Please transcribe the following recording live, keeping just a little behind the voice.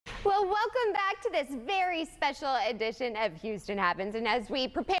Well, welcome back to this very special edition of Houston Happens. And as we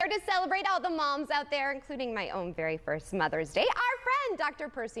prepare to celebrate all the moms out there, including my own very first Mother's Day, our friend Dr.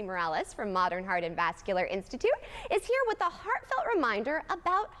 Percy Morales from Modern Heart and Vascular Institute is here with a heartfelt reminder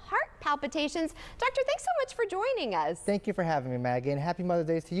about heart palpitations. Doctor, thanks so much for joining us. Thank you for having me, Maggie, and happy Mother's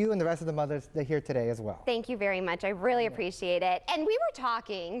Day to you and the rest of the mothers that are here today as well. Thank you very much. I really appreciate it. And we were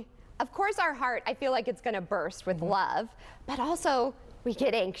talking, of course, our heart, I feel like it's going to burst with love, but also we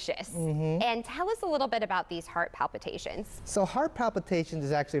get anxious. And tell us a little bit about these heart palpitations. So heart palpitations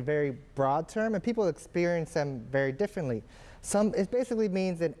is actually a very broad term, and people experience them very differently. It basically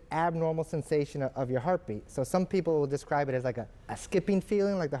means an abnormal sensation of your heartbeat. So some people will describe it as like a skipping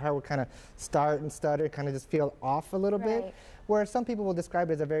feeling, like the heart will kind of start and stutter, kind of just feel off a little bit. Whereas some people will describe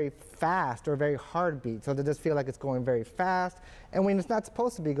it as a very fast or very hard beat. So they just feel like it's going very fast. And when it's not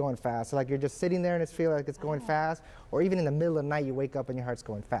supposed to be going fast, so like you're just sitting there and it's feeling like it's going fast, or even in the middle of the night you wake up and your heart's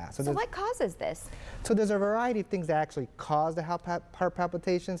going fast. So what causes this? So there's a variety of things that actually cause the heart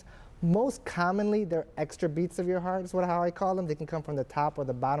palpitations. Most commonly, they're extra beats of your heart, is how I call them. They can come from the top or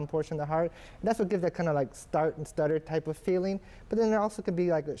the bottom portion of the heart. And that's what gives that kind of like start and stutter type of feeling. But then there also can be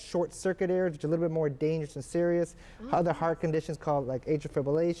like a short circuit errors, which are a little bit more dangerous and serious. Other heart conditions called like atrial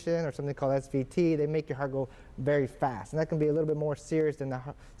fibrillation or something called SVT, they make your heart go very fast. And that can be a little bit more serious than the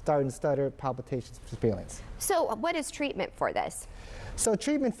start and stutter palpitations feelings. So what is treatment for this? So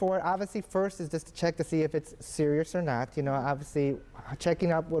treatment for it, obviously, first is just to check to see if it's serious or not. You know, obviously,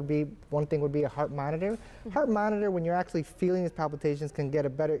 checking up would be, one thing would be a heart monitor. Heart monitor, when you're actually feeling these palpitations, can get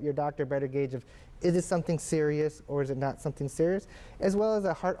your doctor a better gauge of, is it something serious or is it not something serious? As well as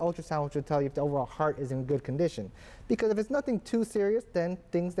a heart ultrasound, which will tell you if the overall heart is in good condition. Because if it's nothing too serious, then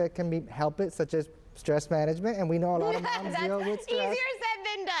things that can help it, such as stress management, and we know a lot of moms deal with stress. Easier said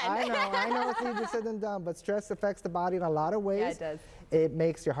than done. I know it's easier said than done, but stress affects the body in a lot of ways. Yeah, it does. It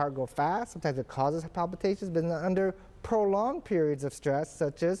makes your heart go fast. Sometimes it causes palpitations, but under prolonged periods of stress,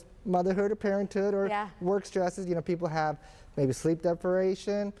 such as motherhood or parenthood or work stresses, you know, people have maybe sleep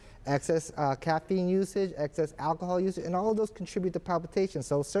deprivation, excess caffeine usage, excess alcohol usage, and all of those contribute to palpitations.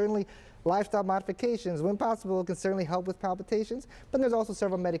 So certainly lifestyle modifications, when possible, can certainly help with palpitations, but there's also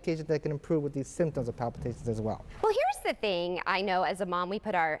several medications that can improve with these symptoms of palpitations as well. Well, here's the thing. I know as a mom, we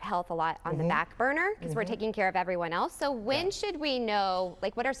put our health a lot on the back burner because we're taking care of everyone else. So when should we know,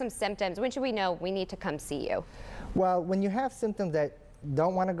 like what are some symptoms? When should we know we need to come see you? Well, when you have symptoms that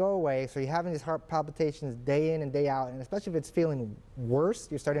don't want to go away, so you're having these heart palpitations day in and day out, and especially if it's feeling worse,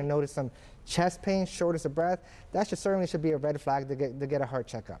 you're starting to notice some chest pain, shortness of breath, that certainly should be a red flag to get a heart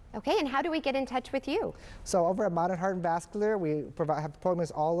checkup. Okay, and how do we get in touch with you? So over at Modern Heart and Vascular, we have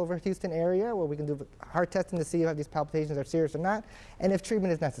appointments all over the Houston area where we can do heart testing to see if these palpitations are serious or not, and if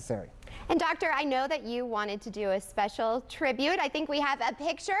treatment is necessary. And doctor, I know that you wanted to do a special tribute. I think we have a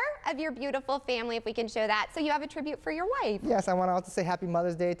picture of your beautiful family, if we can show that. So you have a tribute for your wife. Yes, I want to also say happy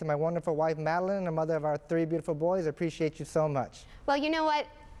Mother's Day to my wonderful wife, Madeline, and the mother of our 3 beautiful boys. I appreciate you so much. Well, you know what?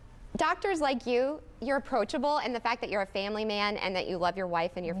 Doctors like you, you're approachable, and the fact that you're a family man and that you love your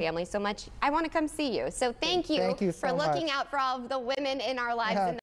wife and your family so much, I want to come see you. So thank you so for looking out for all of the women in our lives.